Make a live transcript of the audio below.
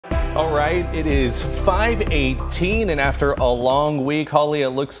All right, it is 5:18, and after a long week, Holly, it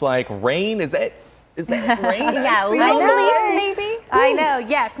looks like rain. Is that rain? Yeah, maybe. I know,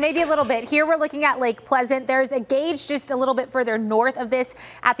 yes, maybe a little bit. Here we're looking at Lake Pleasant. There's a gauge just a little bit further north of this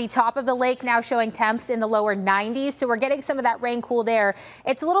at the top of the lake, now showing temps in the lower 90s. So we're getting some of that rain cool there.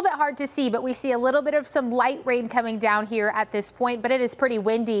 It's a little bit hard to see, but we see a little bit of some light rain coming down here at this point, but it is pretty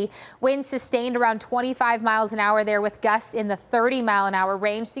windy. Winds sustained around 25 miles an hour there with gusts in the 30-mile-an-hour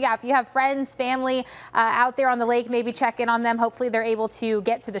range. So yeah, if you have friends, family out there on the lake, maybe check in on them. Hopefully they're able to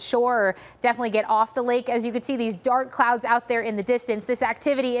get to the shore or definitely get off the lake. As you can see, these dark clouds out there in the distance. This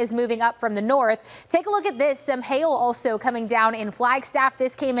activity is moving up from the north. Take a look at this. Some hail also coming down in Flagstaff.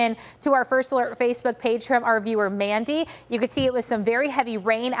 This came in to our First Alert Facebook page from our viewer Mandy. You could see it was some very heavy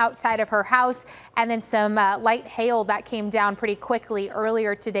rain outside of her house and then some light hail that came down pretty quickly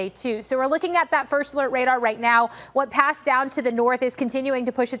earlier today too. So we're looking at that First Alert radar right now. What passed down to the north is continuing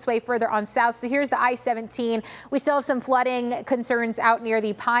to push its way further on south. So here's the I-17. We still have some flooding concerns out near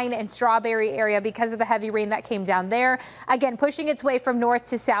the Pine and Strawberry area because of the heavy rain that came down there. Again, pushing its way from north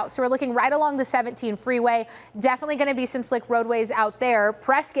to south. So we're looking right along the 17 freeway. Definitely going to be some slick roadways out there.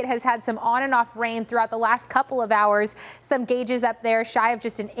 Prescott has had some on and off rain throughout the last couple of hours. Some gauges up there shy of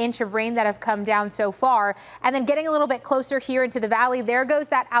just an inch of rain that have come down so far. And then getting a little bit closer here into the valley, there goes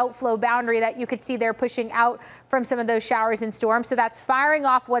that outflow boundary that you could see there pushing out from some of those showers and storms. So that's firing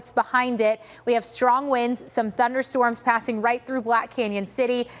off what's behind it. We have strong winds, some thunderstorms passing right through Black Canyon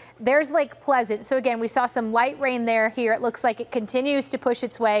City. There's Lake Pleasant. So again, we saw some light rain there. Here it looks like it continues to push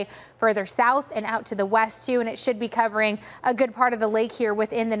its way further south and out to the west too, and it should be covering a good part of the lake here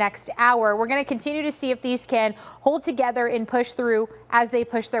within the next hour. We're going to continue to see if these can hold together and push through as they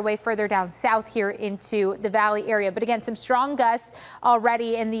push their way further down south here into the valley area. But again, some strong gusts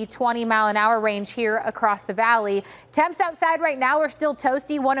already in the 20-mile-an-hour range here across the valley. Temps outside right now are still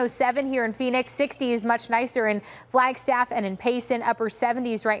toasty. 107 here in Phoenix, 60 is much nicer in Flagstaff and in Payson, upper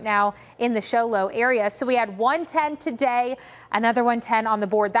 70s right now in the Show Low area. So we had 110 today, another 110 on the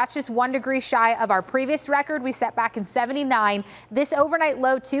board. That's just 1 degree shy of our previous record we set back in 79. This overnight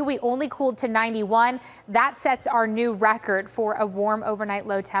low too, we only cooled to 91. That sets our new record for a warm overnight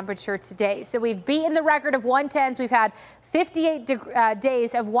low temperature today. So we've beaten the record of 110s. We've had 58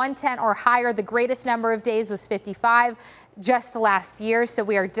 days of 110 or higher. The greatest number of days was 55 just last year. So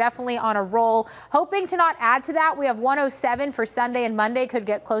we are definitely on a roll. Hoping to not add to that. We have 107 for Sunday and Monday, could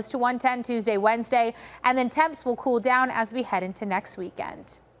get close to 110 Tuesday, Wednesday, and then temps will cool down as we head into next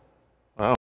weekend.